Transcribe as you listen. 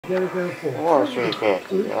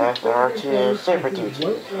$350. That's our two super duties.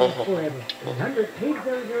 Forever.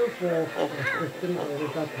 100-8004.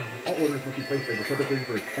 All orders must be placed by December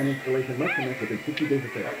 31st, and installation must commence within 60 days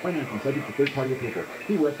of sale. Financing subject to third-party approval.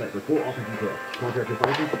 See website for full offer details. Contractor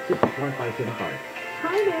pricing 61575.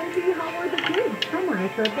 Hi, Nancy. How are the kids? I'm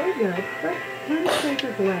Martha. They're good. But Ken scraped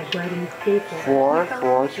his leg riding a skateboard.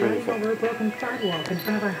 443. Over a broken sidewalk in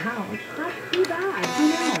front of our house. That's too bad. I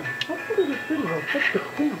know. Hopefully the city will fix it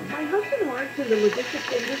soon. My husband works in the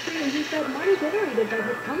logistics industry, and he said money generated by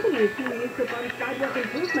his company is being used to fund sidewalk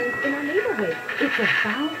improvements in our neighborhood. It's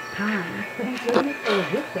about time. Thank goodness for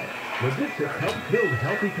logistics. Logistics helps build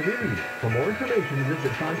healthy communities. For more information,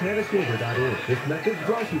 visit fontanachamber.org. This message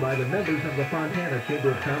brought to you by the members of the Fontana Chamber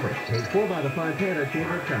of Commerce. Paid for by the Fontana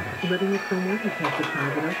Chamber of Commerce. Living with someone who tested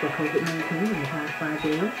positive for COVID-19 in the past 5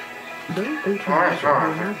 days, those 18 Oh, that's who are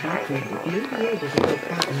right. not vaccinated may be able to take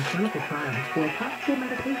part in clinical trials for possible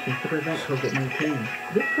medications to prevent COVID-19.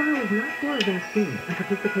 This trial is not for a vaccine, and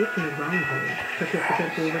participation is voluntary.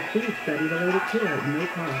 Participants will receive study-related care at no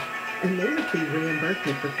cost, and may receive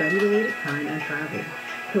reimbursement for study-related time and travel.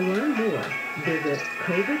 To learn more, visit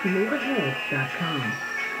covidmoveahead.com.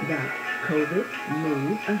 That's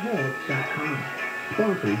covidmoveahead.com.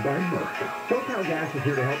 Sponsored by Merck. SoCalGas is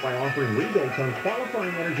here to help by offering rebates on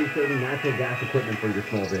qualifying energy-saving natural gas equipment for your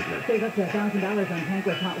small business. Save up to $1,000 on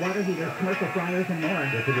tankless hot water heaters, commercial fryers, and more.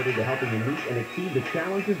 They're committed to helping you meet and exceed the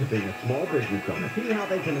challenges of being a small business owner. See how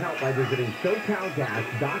they can help by visiting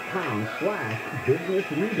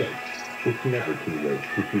SoCalGas.com/business-rebates. It's never too late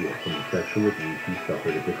to heal from the sexual abuse you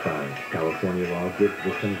suffered as a child. California law gives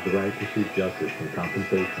victims the right to seek justice and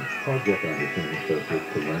compensation. Call Jeff Anderson and Associates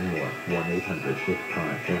to learn more.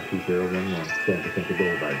 1-800-6-PRIME, 12011, San Jacinto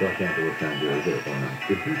Boulevard, Los Angeles, 90049.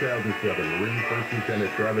 In 2007, Marine First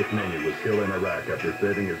Lieutenant Travis Maney was killed in Iraq after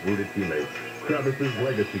saving his wounded teammates. Travis's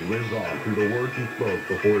legacy lives on through the words he spoke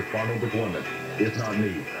before his final deployment. If not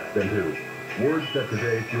me, then who? Words that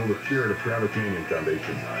today fuel the spirit of Travis Manion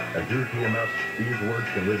Foundation. And through TMF, these words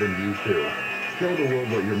can live in you too. Show the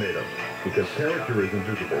world what you're made of, because character is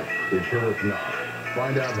invisible until it's not.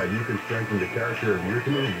 Find out how you can strengthen the character of your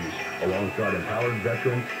community alongside empowered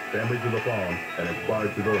veterans, families of the fallen, and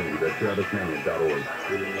inspired civilians at TravisManion.org.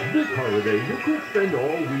 This holiday, you could spend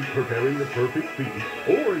all week preparing the perfect feast.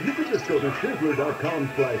 Or you could just go to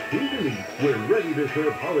Sizzler.com/Eat, where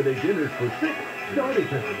ready-to-serve holiday dinners for 6 starting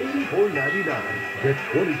at $84.99. Get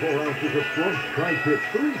 24 ounces of French tri-tip,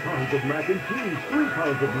 3 pounds of mac and cheese, 3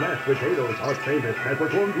 pounds of mashed potatoes, our famous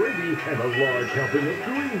peppercorn gravy, and a large helping of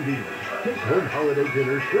green beans. Take-home holiday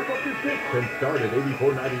dinners serve up to 6 and start at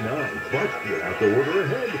 $84.99. But you'll have to order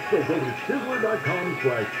ahead, so go to Sizzler.com/Eat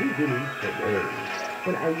today.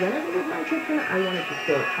 When I renovated my kitchen, I wanted to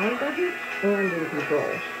stay on budget and in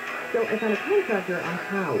control. So I found a contractor on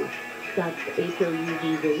House. That's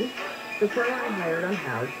HOUDV. The firm I hired on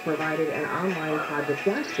House provided an online project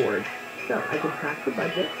dashboard, so I could track the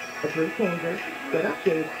budget, approve changes, get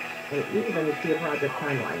updates, and even see a project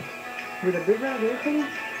timeline. With a big renovation,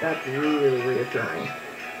 that's really reassuring.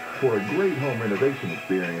 For a great home renovation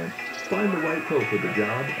experience, find the right pro for the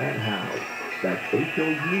job at House. That's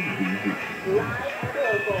HOUDV.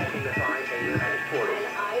 Local from the Tri-Bay headquarters. An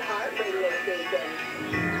iHeartRadio station.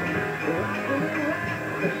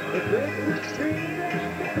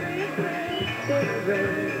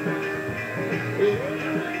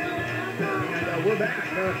 We're back.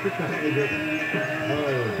 Christmas is it?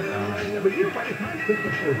 But you know, by the time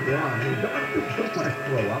Christmas goes around, don't just want to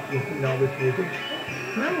throw up listening to all this music.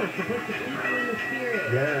 No, it's supposed to keep you in the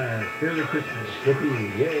spirit. Yeah, spirit of Christmas.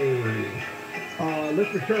 Yippee, yay.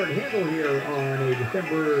 Listener Chart Handle here on a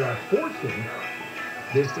December 14th.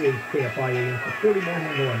 This is KFI Am for 40 more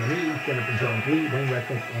handle on the news. Jennifer Jones Lee, Wayne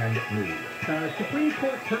Weston, and me. Supreme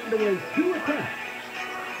Court turned away 2 attempts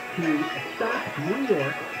to stop New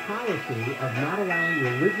York policy of not allowing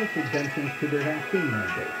religious exemptions to their vaccine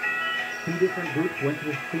mandates. 2 different groups went to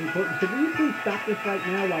the Supreme Court and said, will you please stop this right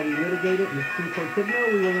now while we litigate it? And the Supreme Court said, no,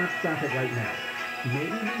 we will not stop it right now.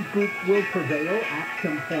 Maybe these groups will prevail at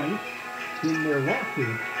some point in their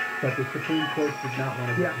lawsuit, but the Supreme Court did not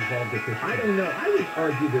want to get involved with this. I don't know. I would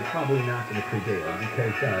argue they're probably not going to prevail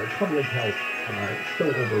because public health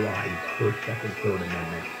still overrides First, Second, Third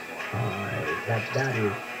Amendment. That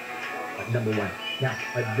is number one. Now,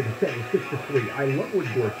 the dissent is 6-3. I love what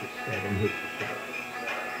Gorsuch said in his dissent,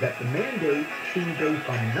 that the mandate seemed based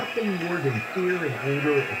on nothing more than fear and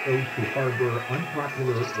anger at those who harbor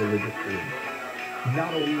unpopular religious beliefs.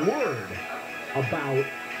 Not a word about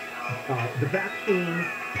the vaccine,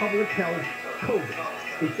 public health, COVID.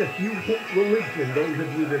 It's just you hate religion, those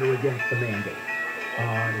of you that are against the mandate.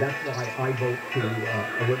 That's why I vote to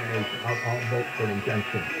eliminate. I'll vote for an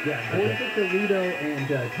injunction. Yeah, both Alito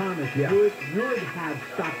and Thomas Yeah. would have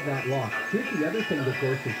stopped that law. Here's the other thing that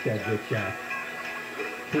Gorsuch said, which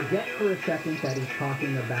forget for a second that he's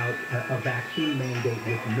talking about a vaccine mandate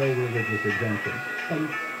with no religious exemption. And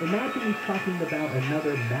imagine he's talking about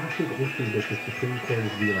another massive issue that the Supreme Court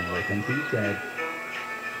is dealing with. And he said,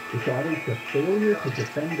 it's always the failure to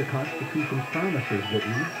defend the Constitution's promises that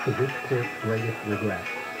leads to this court's greatest regret.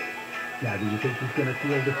 Now, do you think he's going to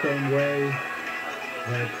feel the same way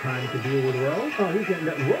when it's time to deal with Roe? Oh, Roe's going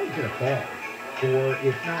to fall. Or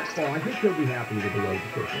if not fall, I think he'll be happy with the Roe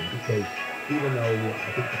decision because even though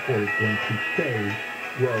I think the court is going to say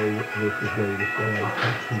Roe versus Wade is still a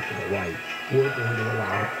constitutional right, we're going to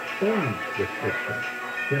allow any restriction.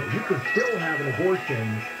 You can still have an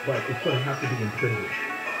abortion, but it's going to have to be in prison.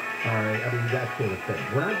 All right, I mean, that sort of thing.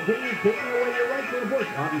 We're not taking away your right to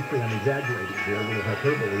abortion. Obviously, I'm exaggerating here, a little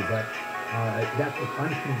hyperbole, but that's what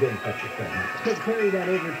I'm convinced that's what's going to happen. So carry that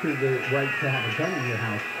over to the right to have a gun in your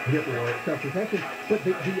house or self-protection. But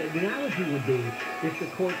the analogy would be if the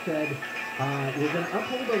court said, we're going to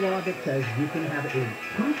uphold a law that says you can have a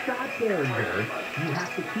two-shot Derringer, you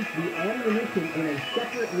have to keep the ammunition in a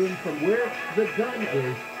separate room from where the gun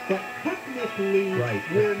is, but technically,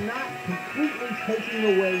 we're not completely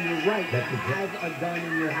taking away your right to have a gun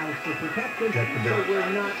in your house for protection, so we're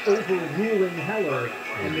not overruling Heller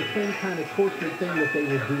and the same kind of tortured thing that they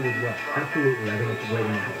would do as well. Absolutely, I think it's a great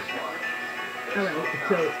analogy. All right,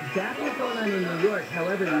 so that's what's going on in New York.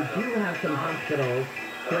 However, you do have some hospitals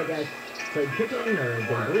who I guess played chicken or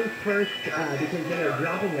they blinked first because they are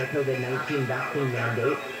dropping their COVID-19 vaccine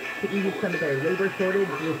mandate to ease some of their labor shortage.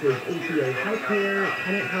 This is ACO Healthcare,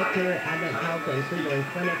 Tenet Healthcare, Advent Health, and Cleveland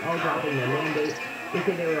Clinic all dropping their mandate. They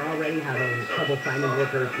say they were already having trouble finding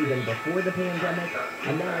workers even before the pandemic.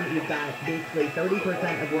 And then you've got basically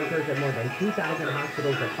 30% of workers at more than 2,000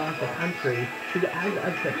 hospitals across the country who, as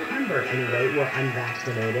of September anyway, were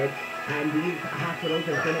unvaccinated. And these hospitals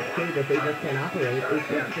and clinics say that they just can't operate if they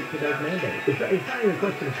stick to those mandates. It's not even a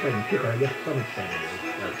question of playing chicken, I guess to some extent it is.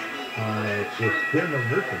 If there are no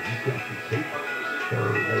nurses, you can't treat patients. So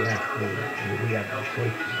they have to, we have no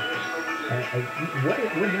choice. What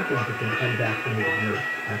happens if an unvaccinated nurse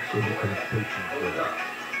actually becomes patient with us?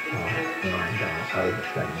 And all of a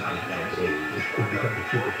sudden it becomes a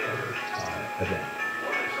super spreader event.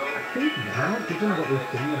 I think now, given what we're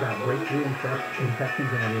seeing about breakthrough infections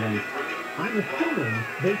and everything, I'm assuming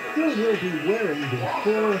they still will be wearing the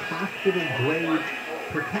full hospital-grade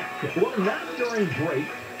protection. Well, not during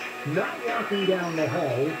breaks. Not walking down the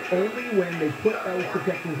halls, only when they put those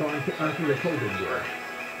protections on to enter the COVID gear.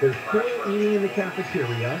 They're still eating in the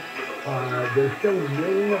cafeteria. They're still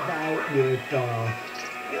milling about with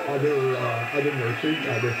other nurses.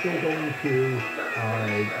 They're still going to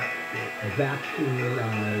vaccine,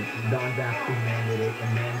 non-vaccine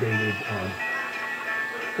mandated.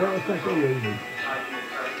 Well, it's like AA,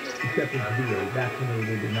 except it's VA,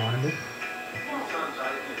 vaccinated anonymous.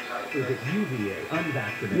 Is it UVA?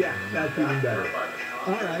 Unvaccinated. Yeah, that's even better.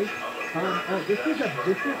 All right. This is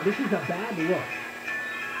a bad look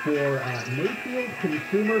for Mayfield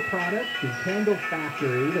Consumer Products, the candle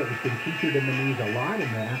factory that has been featured in the news a lot in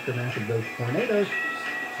the aftermath of those tornadoes.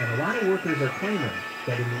 And a lot of workers are claiming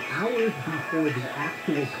that in the hours before the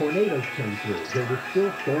actual tornadoes came through, there were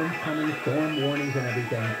still storms coming, storm warnings and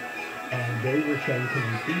everything. And they were saying, can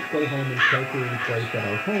we please go home and shelter in place at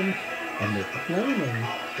our homes? And they're claiming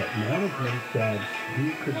that management said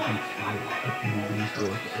we could be fired if you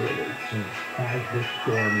resource early as this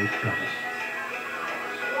storm is coming.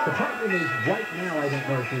 The problem is, right now, I don't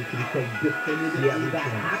know if we can say definitively that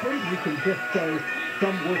happened. We can just say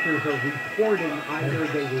some workers are reporting either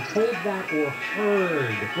they were told that or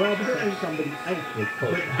heard. Well, but there ain't somebody else was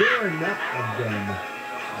told. But there are enough of them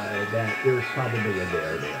that there's probably a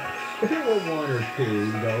there. If there were one or two,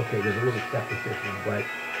 you go, okay, there's a little skepticism, but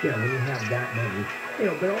when you have that many,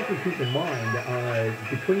 but also keep in mind,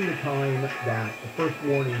 between the time that the first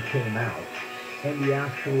warning came out and the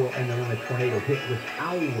actual, and then when the tornado hit was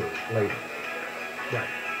hours later. Right.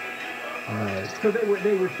 So they were,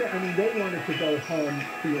 they wanted to go home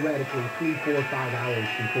theoretically 3, 4, 5 hours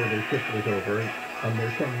before their shift was over. And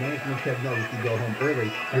they're saying management said, no, we should go home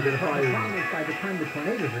early. And the problem is by the time the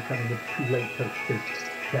tornadoes are coming, it's too late to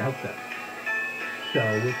help them. So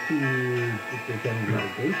we'll see if there's any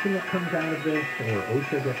litigation that comes out of this or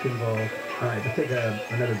OSHA gets involved. All right, let's take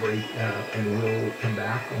another break and we'll come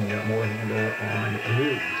back and get more handle on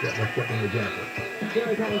news. Let's get into Jennifer.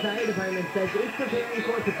 Daly County Fire Department says it's preparing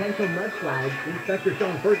for potential mudslides. Inspector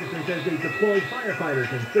Sean Ferguson says they deployed firefighters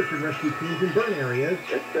and search and rescue teams in burn areas.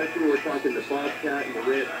 Especially when we're talking the Bobcat and the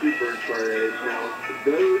Ranch 2 burn fire areas. Now,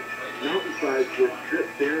 those mountainsides were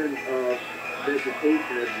stripped barren of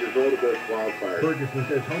vegetation as a result of those wildfires. Ferguson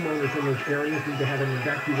says homeowners in those areas need to have an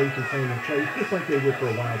evacuation plan in place, just like they would for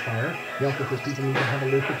a wildfire. He also says people need to have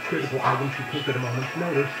a list of critical items to take at a moment's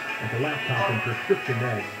notice, like a laptop and prescription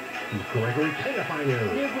meds. He's Gregory Kfi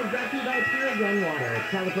News. News is brought to you by Pure Again Water.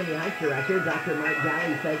 California Health Director Dr. Mark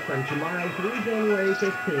Galley says from tomorrow through January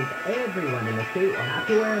 15th, everyone in the state will have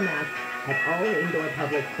to wear a mask at all indoor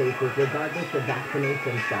public spaces, regardless of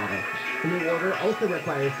vaccination status. The new order also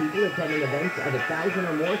requires people attending events of 1,000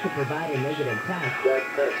 or more to provide a negative test. That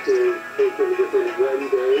test is taken within 1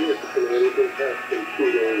 day if it's an antigen test and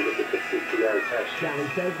 2 days if it's a PCR test. Galley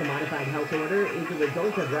says the modified health order is a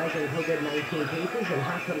result of rising COVID-19 cases and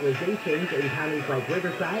hospitalizations in counties like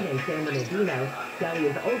Riverside and San Bernardino. Galley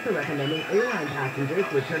is also recommending airline passengers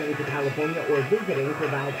returning to California or visiting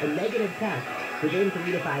provide a negative test within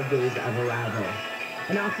 3 to 5 days of arrival.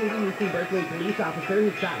 An off-duty UC Berkeley police officer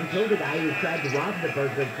who shot and killed a guy who tried to rob the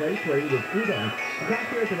burger place where he was eating. The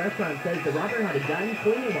cashier at the restaurant says the robber had a gun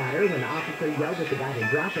pointed at her when the officer yelled at the guy to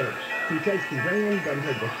drop it. She says she ran, then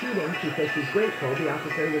heard the shooting. She says she's grateful the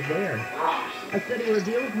officer was there. A study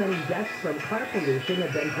reveals many deaths from car pollution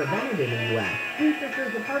have been prevented in the U.S.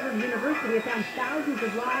 Researchers at Harvard University have found thousands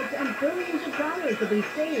of lives and billions of dollars have been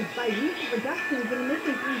saved by recent reductions in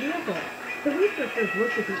emissions from vehicles. The researchers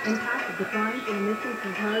looked at the impact of declines in emissions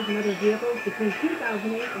from cars and other vehicles between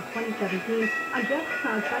 2008 and 2017 on deaths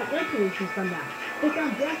caused by air pollution from them. They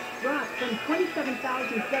found deaths dropped from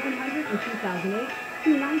 27,700 in 2008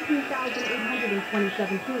 to 19,800 in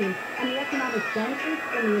 2017, and the economic benefits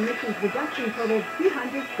from the emissions reduction totaled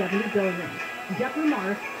 $270 billion. Deborah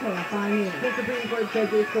Morris, Kfi News. The Supreme Court says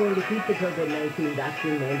it's going to keep the COVID-19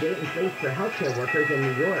 vaccine mandate in place for healthcare workers in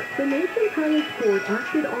New York. The nation's highest court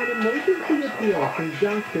acted on emergency appeals from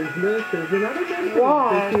doctors, nurses, and other medical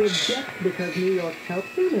workers who object because New York's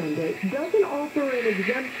healthcare mandate doesn't offer an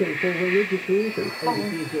exemption for religious reasons.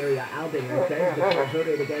 ABC's Daria Albinger says the court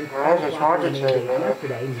voted against all lockdown mandates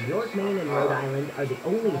yesterday. New York, Maine, and Rhode Island are the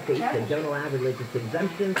only states that don't allow religious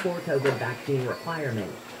exemptions for COVID vaccine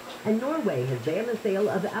requirements. And Norway has banned the sale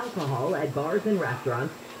of alcohol at bars and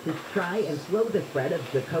restaurants to try and slow the spread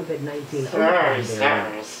of the COVID-19 Omicron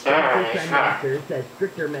variant. The Prime Minister says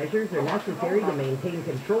stricter measures are necessary to maintain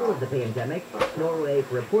control of the pandemic. Norway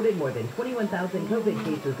reported more than 21,000 COVID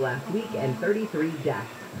cases last week and 33 deaths.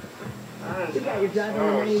 You got your drive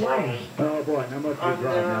on 91. Oh boy, not much of a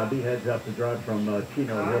drive now. Be heads up to drive from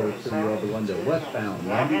Chino Hills to the Orlando westbound.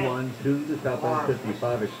 91 to the southbound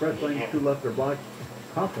 55 express lanes, 2 left are blocked.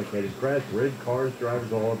 Complicated crash, rid cars,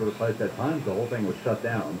 drivers all over the place. At times, the whole thing was shut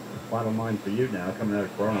down. Bottom line for you now, coming out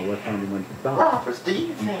of Corona, West 91 to stop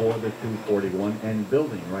before the 241 and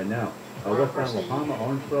building right now. Westbound La Palma,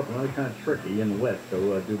 Orangeburg, really kind of tricky in the west,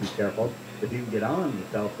 so do be careful. If you can get on the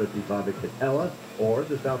South 55 at Catella or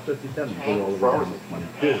the South 57, go all the way down to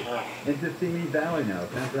 22. Into Simi Valley now,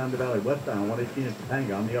 San Fernando Valley westbound, 118 at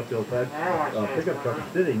Topanga on the uphill side. Pickup truck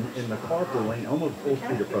sitting in the carpool lane, almost full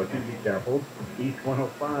speed approaching. Be careful. East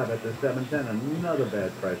 105 at the 710, another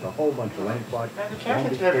bad crash. A whole bunch of lanes blocked. Long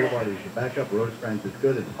Beach Boulevard is back up. Rosecrans is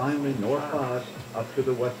good. And finally, North 5 up to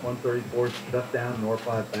the West 134, shut down. North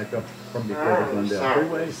 5 back up from before the Glendale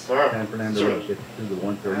Freeway. San Fernando Road gets to the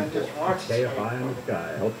 134. KFI in the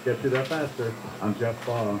sky. Helps get you there faster. I'm Jeff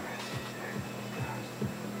Baugh.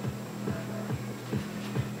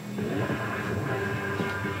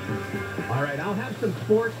 All right, I'll have some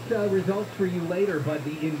sports results for you later, but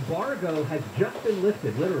the embargo has just been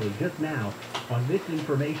lifted, literally just now, on this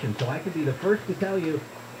information. So I can be the first to tell you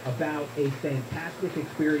about a fantastic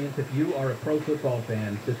experience if you are a pro football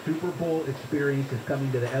fan. The Super Bowl experience is coming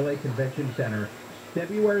to the LA Convention Center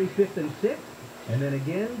February 5th and 6th, and then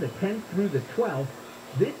again the 10th through the 12th.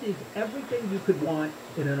 This is everything you could want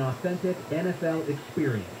in an authentic NFL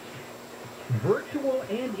experience. Virtual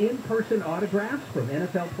and in-person autographs from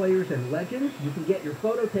NFL players and legends. You can get your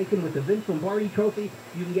photo taken with the Vince Lombardi Trophy.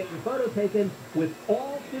 You can get your photo taken with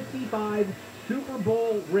all 55 Super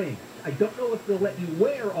Bowl rings. I don't know if they'll let you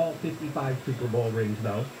wear all 55 Super Bowl rings,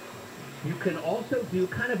 though. You can also do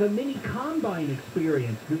kind of a mini combine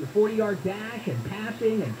experience, do the 40-yard dash and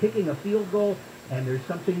passing and kicking a field goal. And there's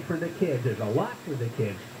something for the kids. There's a lot for the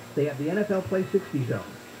kids. They have the NFL Play 60 Zone,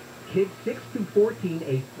 kids 6 to 14,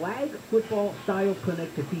 a flag football style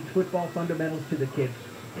clinic to teach football fundamentals to the kids.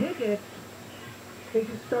 Tickets, they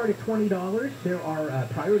just start at $20. There are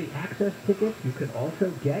priority access tickets you can also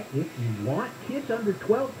get if you want. Kids under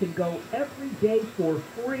 12 can go every day for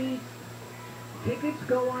free. Tickets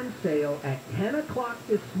go on sale at 10 o'clock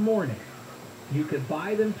this morning. You can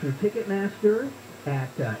buy them through Ticketmaster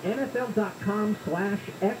at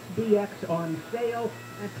NFL.com/SBX on sale.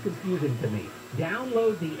 That's confusing to me.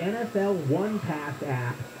 Download the NFL One Pass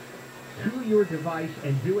app to your device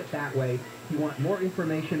and do it that way. If you want more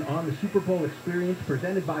information on the Super Bowl experience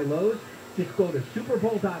presented by Lowe's, just go to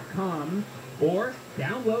superbowl.com or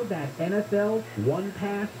download that NFL One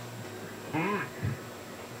Pass app.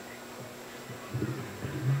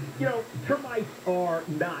 You know, termites are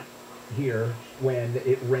not here when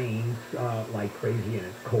it rains like crazy and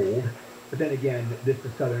it's cold. But then again, this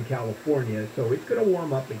is Southern California, so it's going to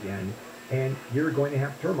warm up again, and you're going to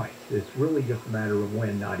have termites. It's really just a matter of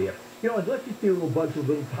when, not if. You know, unless you see a bunch of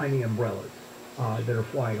little tiny umbrellas that are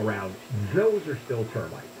flying around, those are still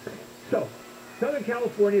termites. So, Southern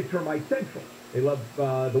California, termite central. They love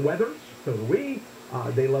the weather, so do we.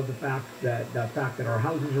 They love the fact that our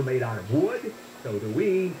houses are made out of wood, so do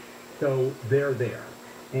we. So they're there.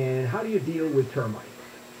 And how do you deal with termites?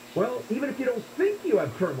 Well, even if you don't think you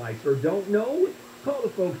have termites or don't know, call the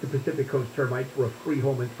folks at Pacific Coast Termites for a free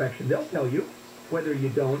home inspection. They'll tell you whether you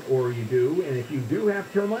don't or you do. And if you do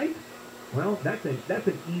have termites, well, that's an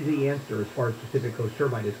easy answer as far as Pacific Coast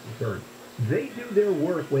Termite is concerned. They do their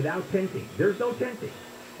work without tenting. There's no tenting.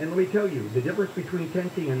 And let me tell you, the difference between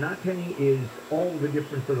tenting and not tenting is all the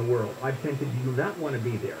difference in the world. I've tented. You do not want to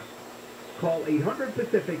be there. Call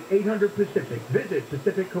 800-PACIFIC, 800-PACIFIC. Visit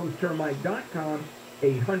PacificCoastTermite.com,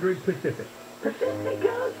 800-PACIFIC. Pacific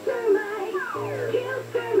Coast Termite, kill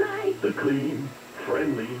termites. The clean,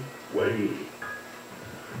 friendly way.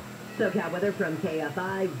 SoCal weather from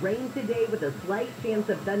KFI. Rain today with a slight chance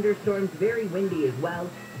of thunderstorms. Very windy as well.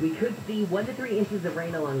 We could see 1 to 3 inches of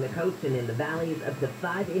rain along the coast and in the valleys, up to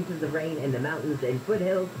 5 inches of rain in the mountains and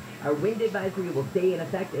foothills. Our wind advisory will stay in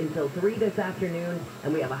effect until 3 this afternoon,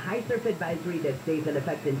 and we have a high surf advisory that stays in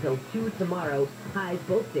effect until 2 tomorrow. Highs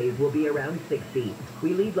both days will be around 60.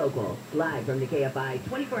 We lead local. Live from the KFI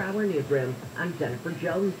 24-hour newsroom, I'm Jennifer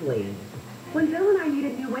Jones-Lee. When Bill and I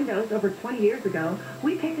needed new windows over 20 years ago,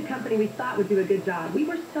 we picked a company we thought would do a good job. We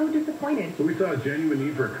were so disappointed. So we saw a genuine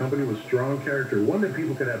need for a company with strong character, one that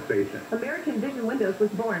people could have faith in. American Vision Windows was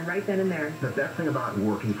born right then and there. The best thing about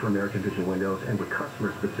working for American Vision Windows, and with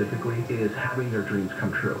customers specifically, is having their dreams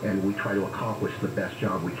come true. And we try to accomplish the best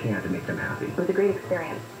job we can to make them happy. It was a great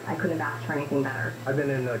experience. I couldn't have asked for anything better. I've been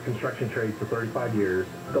in the construction trade for 35 years.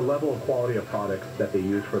 The level of quality of products that they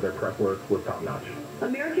use for their prep work was top-notch.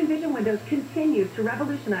 American Vision Windows continues to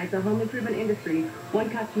revolutionize the home improvement industry, one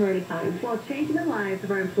customer at a time, while changing the lives of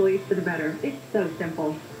our employees for the better. It's so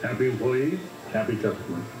simple. Happy employees, happy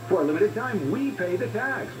customers. For a limited time, we pay the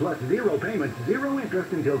tax, plus 0 payments, 0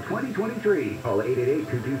 interest until 2023. Call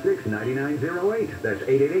 888-226-9908. That's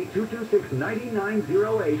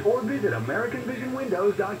 888-226-9908, or visit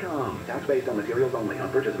AmericanVisionWindows.com. Tax based on materials only. On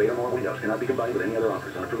purchase of 8 or more windows cannot be combined with any other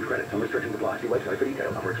offers. On approved credit. Some restrictions apply. See website for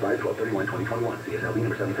details. Offer expires 12/31/2021. CSLB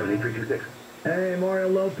number 778326. Hey, Mario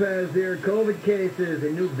Lopez here. COVID cases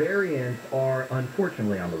and new variants are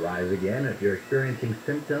unfortunately on the rise again. If you're experiencing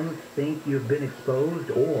symptoms, think you've been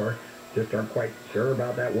exposed, or just aren't quite sure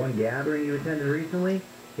about that one gathering you attended recently,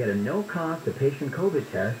 get a no-cost patient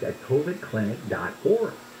COVID test at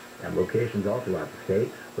covidclinic.org. And locations all throughout the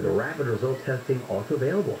state with a rapid result testing also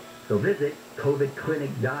available. So visit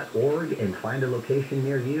covidclinic.org and find a location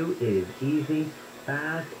near you. It is easy,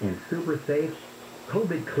 fast, and super safe.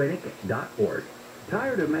 covidclinic.org.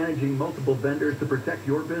 Tired of managing multiple vendors to protect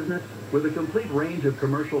your business? With a complete range of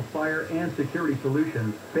commercial fire and security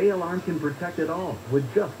solutions, Bay Alarm can protect it all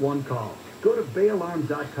with just one call. Go to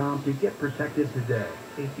bayalarm.com to get protected today.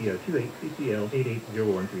 ACO 28CCL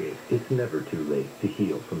 880138. It's never too late to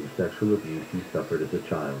heal from the sexual abuse you suffered as a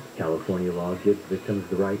child. California law gives victims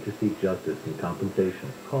the right to seek justice and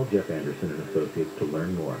compensation. Call Jeff Anderson and Associates to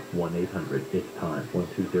learn more. 1-800-ITS-TIME.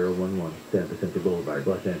 12011 San Vicente Boulevard,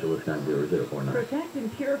 Los Angeles 90049. Protect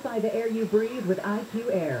and purify the air you breathe with IQ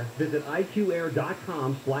Air. Visit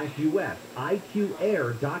IQAir.com/US.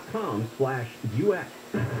 IQAir.com/US.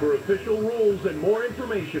 For official rules and more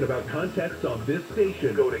information about contests on this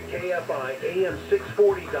station, go to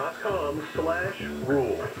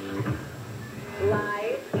KFIAM640.com/rules.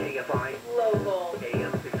 Live, KFI local,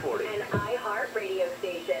 AM640. and iHeart radio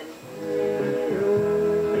station.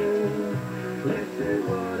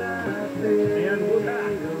 And we're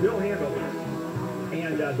back. We'll handle this. And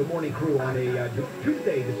and the morning crew on a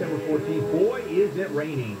Tuesday, December 14th. Boy, is it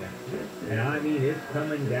raining. And I mean, it's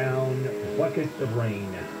coming down buckets of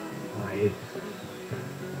rain.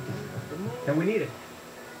 And we need it.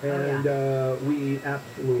 And we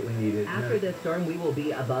absolutely need it. After this storm, we will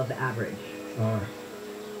be above average. Can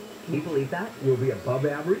you believe that? We'll be above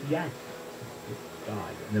average? Yes.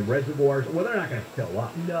 God, and the reservoirs, well, they're not going to fill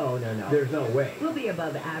up. No. There's no way. We'll be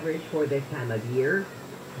above average for this time of year.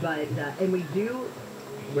 But, and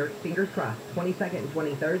we're fingers crossed, 22nd and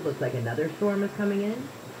 23rd looks like another storm is coming in.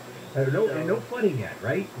 And no flooding yet,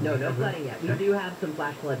 right? No flooding yet. We do have some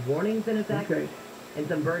flash flood warnings in effect. Okay. And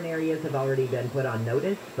some burn areas have already been put on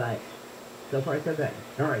notice, but so far so good.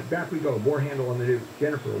 All right, back we go. More handle on the news.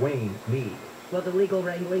 Jennifer, Wayne, me. Well, the legal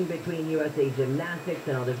wrangling between USA Gymnastics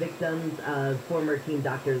and all the victims of former team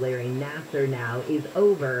Dr. Larry Nassar now is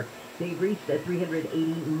over. They've reached a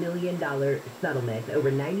 $380 million settlement. Over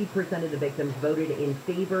 90% of the victims voted in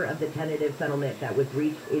favor of the tentative settlement that was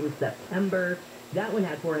reached in September. That one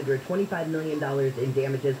had $425 million in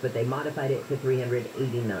damages, but they modified it to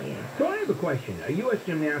 $380 million. So I have a question. U.S.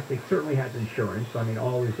 Gymnastics certainly has insurance. I mean,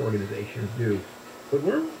 all these organizations do. But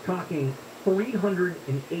we're talking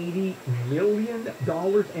 $380 million.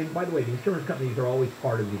 And by the way, the insurance companies are always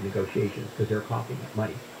part of these negotiations because they're coughing up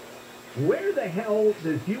money. Where the hell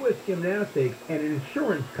does U.S. Gymnastics and an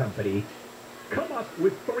insurance company come up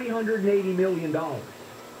with $380 million?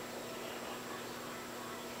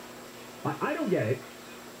 I don't get it.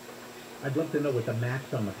 I'd love to know what the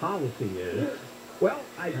max on the policy is. Well,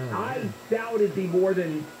 I doubt it'd be more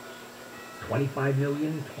than 25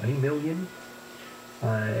 million, 20 million.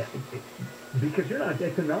 Because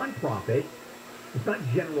it's a nonprofit. It's not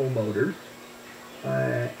General Motors.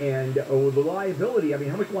 And the liability, I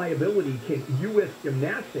mean, how much liability can U.S.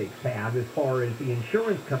 Gymnastics have as far as the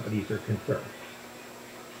insurance companies are concerned?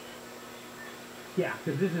 Yeah,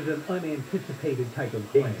 because this is an unanticipated type of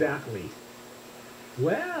claim. Exactly.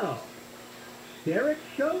 Well, Derek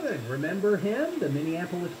Chauvin, remember him? The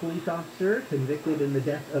Minneapolis police officer convicted in the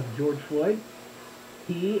death of George Floyd.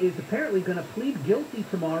 He is apparently going to plead guilty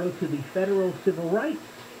tomorrow to the federal civil rights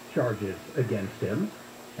charges against him.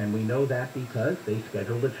 And we know that because they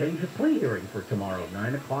scheduled a change of plea hearing for tomorrow,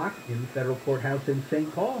 9 o'clock in the federal courthouse in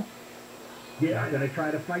St. Paul. Yeah, I'm going to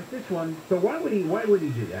try to fight this one. So why would he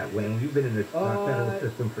do that, Wayne? You've been in the federal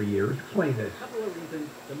system for years. Explain this. A couple of reasons.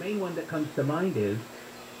 The main one that comes to mind is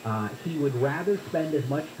he would rather spend as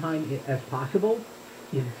much time as possible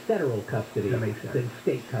in federal custody than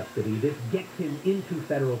state custody. This gets him into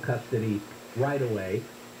federal custody right away.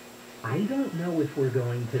 I don't know if we're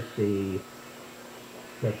going to see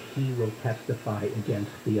that he will testify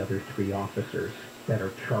against the other 3 officers that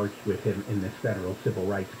are charged with him in this federal civil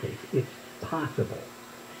rights case. It's possible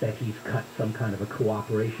that he's cut some kind of a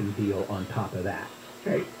cooperation deal on top of that.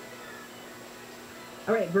 Okay.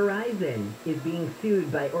 All right, Verizon is being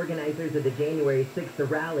sued by organizers of the January 6th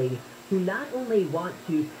rally who not only want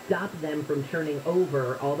to stop them from turning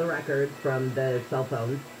over all the records from the cell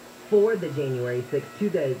phones for the January 6th to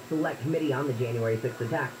the Select Committee on the January 6th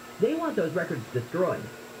attack, they want those records destroyed.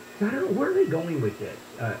 I don't know, where are they going with this?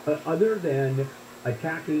 Other than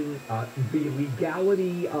attacking the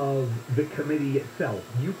legality of the committee itself.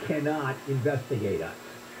 You cannot investigate us,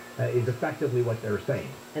 is effectively what they're saying.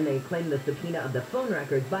 And they claim the subpoena of the phone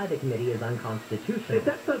records by the committee is unconstitutional.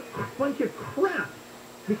 That's a bunch of crap,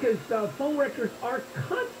 because phone records are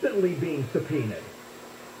constantly being subpoenaed.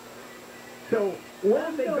 So where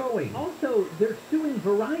are they going? Also, they're suing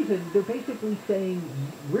Verizon. They're basically saying,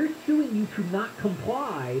 we're suing you to not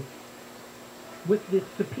comply with this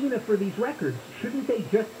subpoena for these records. Shouldn't they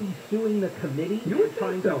just be suing the committee and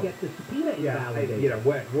trying to get the subpoena invalidated?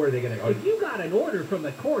 Where are they going to go? If you got an order from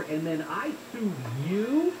the court and then I sued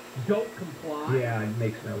you, don't comply. Yeah, it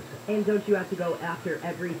makes no sense. And don't you have to go after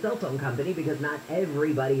every cell phone company because not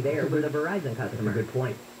everybody there was a Verizon customer? That's a good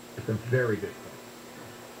point. It's a very good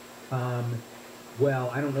point.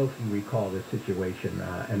 Well, I don't know if you recall this situation.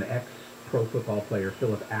 An ex-pro football player,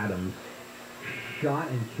 Philip Adams, shot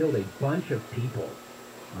and killed a bunch of people.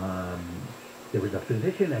 There was a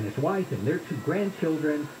physician and his wife and their 2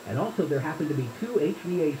 grandchildren, and also there happened to be 2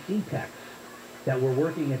 HVAC techs that were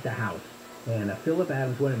working at the house. And Philip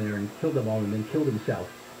Adams went in there and killed them all and then killed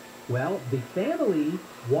himself. Well, the family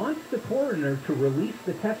wants the coroner to release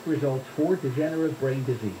the test results for degenerative brain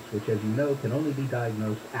disease, which, as you know, can only be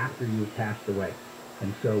diagnosed after you've passed away.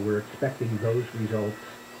 And so we're expecting those results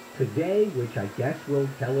today, which I guess will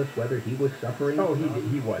tell us whether he was suffering. Oh,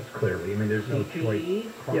 he was, clearly. I mean, there's no choice.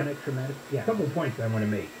 CTE, chronic traumatic. Yeah. A couple of points I want to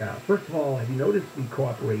make. First of all, have you noticed the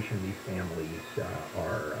cooperation these families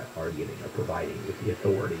are giving, are providing with the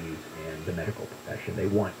authorities and the medical profession? They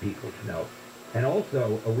want people to know. And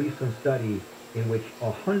also, a recent study in which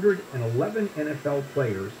 111 NFL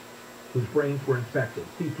players whose brains were inspected.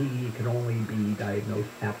 CTE can only be diagnosed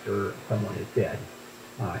after someone is dead.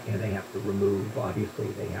 And they have to remove, obviously,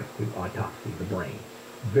 they have to autopsy the brain.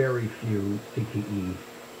 Very few CTE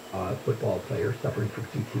football players suffering from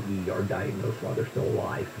CTE are diagnosed while they're still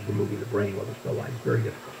alive. Removing the brain while they're still alive is very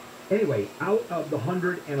difficult. Anyway, out of the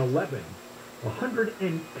 111,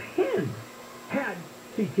 110 had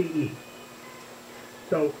CTE.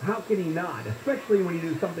 So how can he not? Especially when you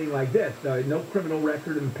do something like this. No criminal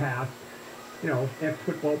record in the past. You know,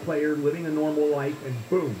 ex-football player living a normal life, and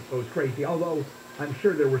boom, goes crazy. Although I'm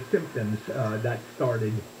sure there were symptoms that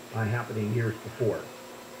started happening years before.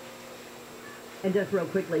 And just real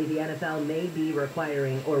quickly, the NFL may be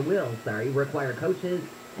requiring, or will, require coaches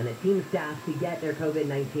and the team staff to get their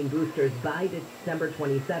COVID-19 boosters by December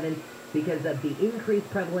 27th because of the increased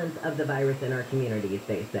prevalence of the virus in our communities,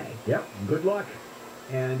 they say. Yep, good luck.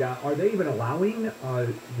 And are they even allowing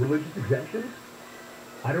religious exemptions?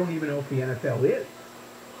 I don't even know if the NFL is.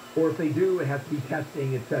 Or if they do, it has to be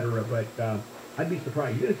testing, etc. But I'd be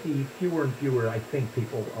surprised. You're going to see fewer and fewer, I think,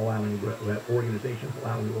 people allowing, organizations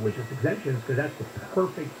allowing religious exemptions, because that's the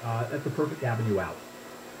perfect avenue out.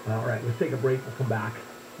 All right, let's take a break. We'll come back,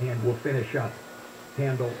 and we'll finish up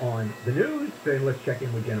handle on the news. Then let's check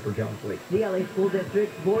in with Jennifer Jones-Lee. The LA School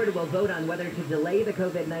District Board will vote on whether to delay the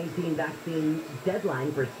COVID-19 vaccine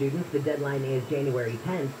deadline for students. The deadline is January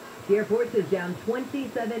 10th. The Air Force is down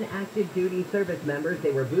 27 active duty service members.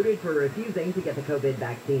 They were booted for refusing to get the COVID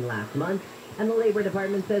vaccine last month. And the Labor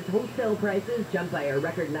Department says wholesale prices jumped by a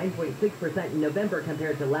record 9.6% in November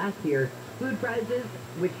compared to last year. Food prices,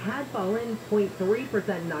 which had fallen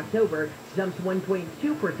 0.3% in October, jumped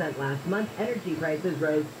 1.2% last month. Energy prices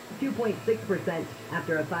rose 2.6%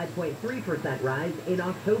 after a 5.3% rise in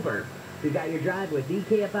October. We've got your drive with the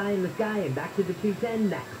Kfi in the sky, and back to the 210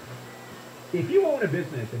 next. If you own a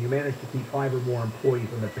business and you manage to keep 5 or more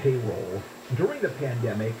employees on the payroll, during the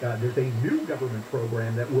pandemic, there's a new government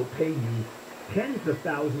program that will pay you tens of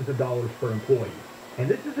thousands of dollars per employee. And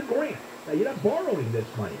this is a grant. Now, you're not borrowing this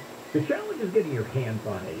money. The challenge is getting your hands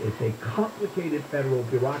on it. It's a complicated federal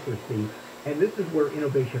bureaucracy, and this is where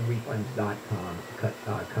innovationrefunds.com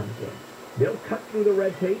comes in. They'll cut through the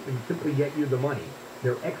red tape and simply get you the money.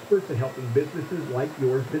 They're experts at helping businesses like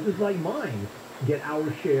yours, businesses like mine, get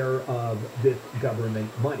our share of this government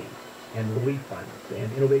money and relief funds. And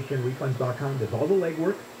innovationrefunds.com does all the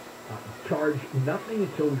legwork. Charge nothing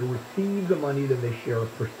until you receive the money, then they share a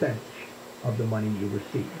percentage of the money you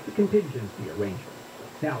receive. It's a contingency arrangement.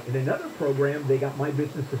 Now, in another program, they got my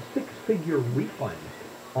business a 6-figure refund.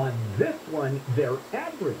 On this one, their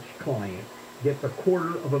average client gets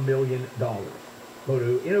 $250,000. Go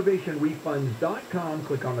to innovationrefunds.com,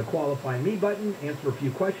 click on the Qualify Me button, answer a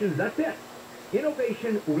few questions. That's it.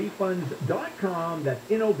 innovationrefunds.com. That's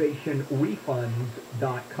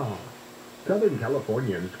innovationrefunds.com. Southern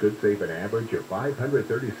Californians could save an average of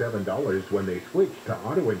 $537 when they switch to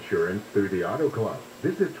auto insurance through the Auto Club.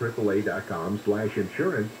 Visit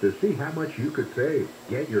AAA.com/insurance to see how much you could save.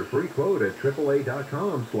 Get your free quote at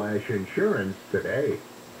AAA.com/insurance today.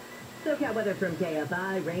 SoCal weather from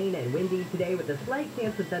KFI. Rain and windy today with a slight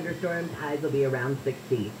chance of thunderstorms. Highs will be around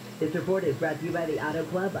 60. This report is brought to you by the Auto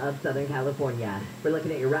Club of Southern California. We're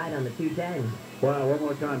looking at your ride on the 210. Well, one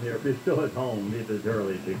more time here. If you're still at home, leave as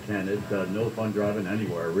early as you can. It's no fun driving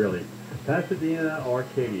anywhere, really. Pasadena,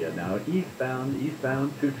 Arcadia. Now, eastbound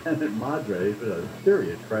 210 at Madres with a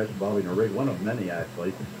serious crash involving a rig, one of many,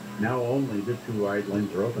 actually. Now only the 2 right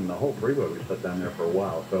lanes are open. The whole freeway was shut down there for a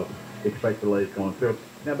while, so expect delays going through.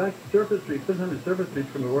 Now, back to Surface Street. Sometimes the Surface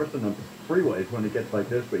Street's going to be worse than the freeways when it gets like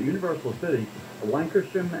this, but Universal City,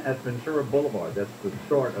 Lankershim at Ventura Boulevard. That's the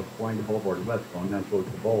start of Wanga Boulevard West, going down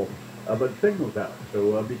towards the bowl. But signals out,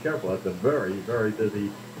 so be careful. That's a very, very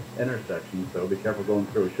busy intersection, so be careful going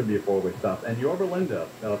through. It should be a 4-way stop. And Yorba Linda,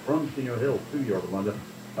 from Chino Hill to Yorba Linda,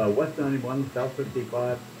 West 91, South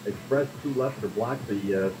 55, Express 2 left are blocked.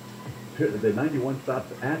 The 91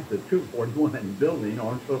 stops at the 241 and building.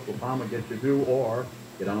 Orange Coast La Palma gets you through, or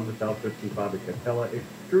get on the South 55 at Capella.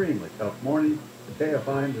 Extremely tough morning. The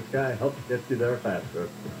KFI in the sky helps get you there faster.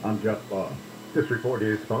 I'm Jeff Boss. This report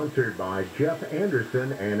is sponsored by Jeff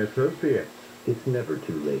Anderson and Associates. It's never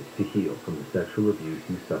too late to heal from the sexual abuse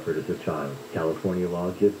you suffered as a child. California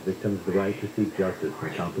law gives victims the right to seek justice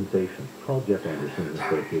and compensation. Call Jeff Anderson and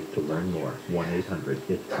Associates to learn more.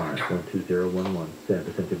 1-800-ITS-TIME, 12011, San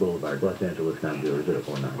Vicente Boulevard, Los Angeles,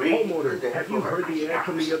 90049. Homeowners, have you heard the ad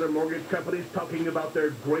from the other mortgage companies talking about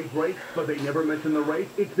their great rates, but they never mention the rate?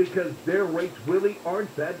 It's because their rates really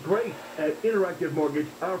aren't that great. At Interactive Mortgage,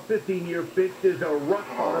 our 15-year fixed is a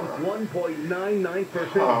rock-bottom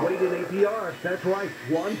 1.99% weighted APR. That's right,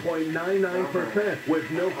 1.99%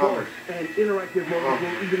 with no cost. And Interactive Mortgage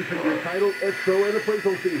will even pay your title, escrow, and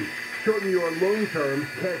appraisal fees. Shorten your loan terms,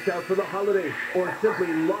 cash out for the holidays, or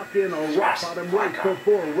simply lock in a rock-bottom rate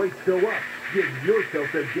before rates go up. Give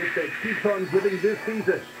yourself the gift that keeps on giving this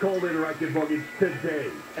season. Call Interactive Mortgage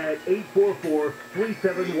today at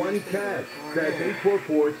 844-371-CASH. That's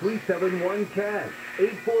 844-371-CASH.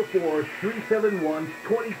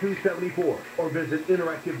 844-371-2274. Or visit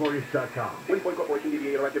interactivemortgage.com. Wind Point Corporation,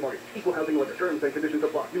 DBA Interactive Mortgage. Equal housing lender. Terms and conditions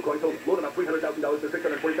apply. New coins only. Loan amount $300,000 to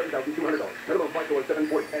 $647,200. Minimum FICO is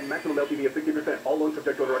 740 and maximum LTV of 60%. All loans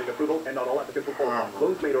subject to underwriting approval and not all applicants will qualify.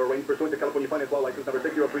 Loans made or arranged pursuant to California Finance Law License number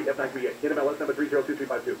 603F938. NMLS number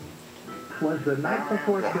 302352. Was the night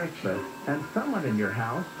before Christmas, and someone in your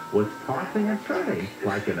house was tossing and turning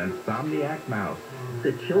like an insomniac mouse.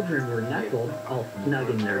 The children were nestled, all snug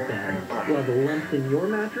in their beds, while the lumps in your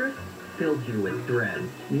mattress filled you with dread.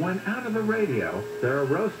 When out of the radio, there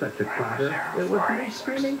arose such a clatter, it was me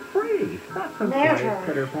screaming free. Not some quiet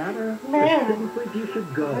pitter-patter. The Sit and Sleep you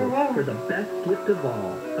should go for the best gift of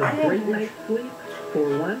all. A great night's sleep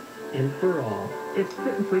for once and for all. It's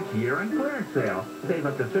Sit and Sleep's year-end clearance sale. Save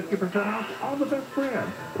up to 50% off all the best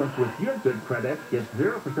brands. Plus, with your good credit, get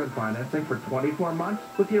 0% financing for 24 months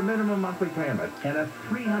with your minimum monthly payment and a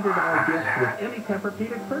 $300 gift with any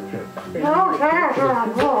Tempur-Pedic purchase.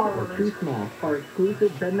 Or too small. Our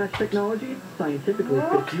exclusive bed mesh technology scientifically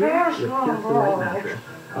fits you with just the right mattress.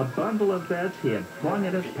 A bundle of beds he had flung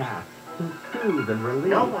in his path to soothe and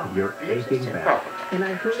relieve your aching back. And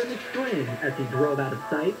I heard him exclaim as he drove out of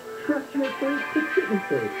sight, trust your sleep to Sit and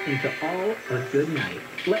Sleep into all a good night.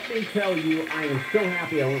 Let me tell you, I am so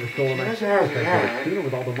happy I went with Solamax. Sooner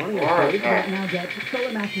with all the money I saved. Right now, get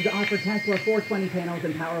Solamax's offer Tesla 420 panels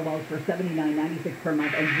and power walls for $79.96 per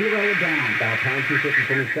month and $0 down. Dial pound 250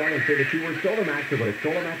 from the cell and say the keyword Solamax or go to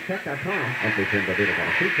solamaxtech.com. Monthly terms available on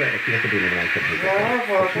a free credit. You have to be in the United States.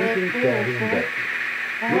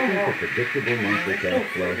 Looking for predictable monthly cash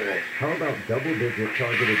flow? How about double-digit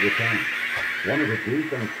targeted returns? Want to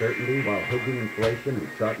reduce uncertainty while hedging inflation and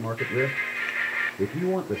stock market risk? If you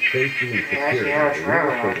want the safety and security of a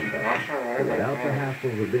real estate investment without the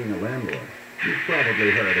hassles of being a landlord, you've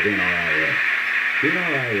probably heard of NRIA.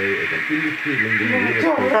 NRIA is an industry-leading real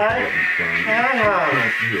estate development firm in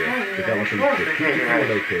the year developing strategically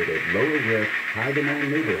located, lower-risk,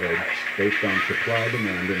 high-demand neighborhoods based on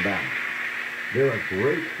supply-demand imbalance. They're a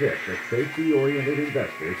great fit for safety-oriented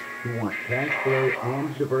investors who want cash flow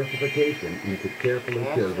and diversification into carefully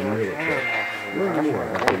chosen real estate. Learn more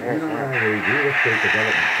about the NRIA Real Estate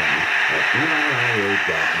Development Fund at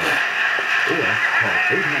NRIA.net or call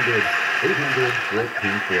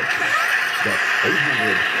 800-800-1440. That's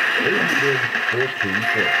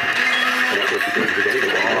 800-800-1440.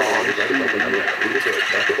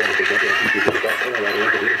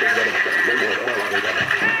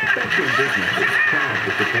 Spectrum Businesses proud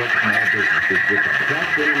to support small businesses with the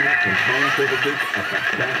best internet and phone services at the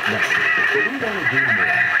best value. But we want to do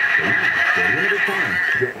more. So now, for a limited time,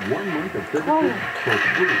 get 1 month of services for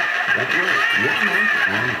free. That's right, 1 month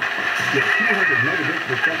online. Get 200 megabits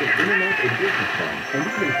per second internet and business phones, and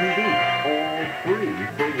even TV, all free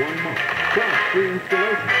for 1 month. Plus free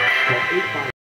installation. Call 855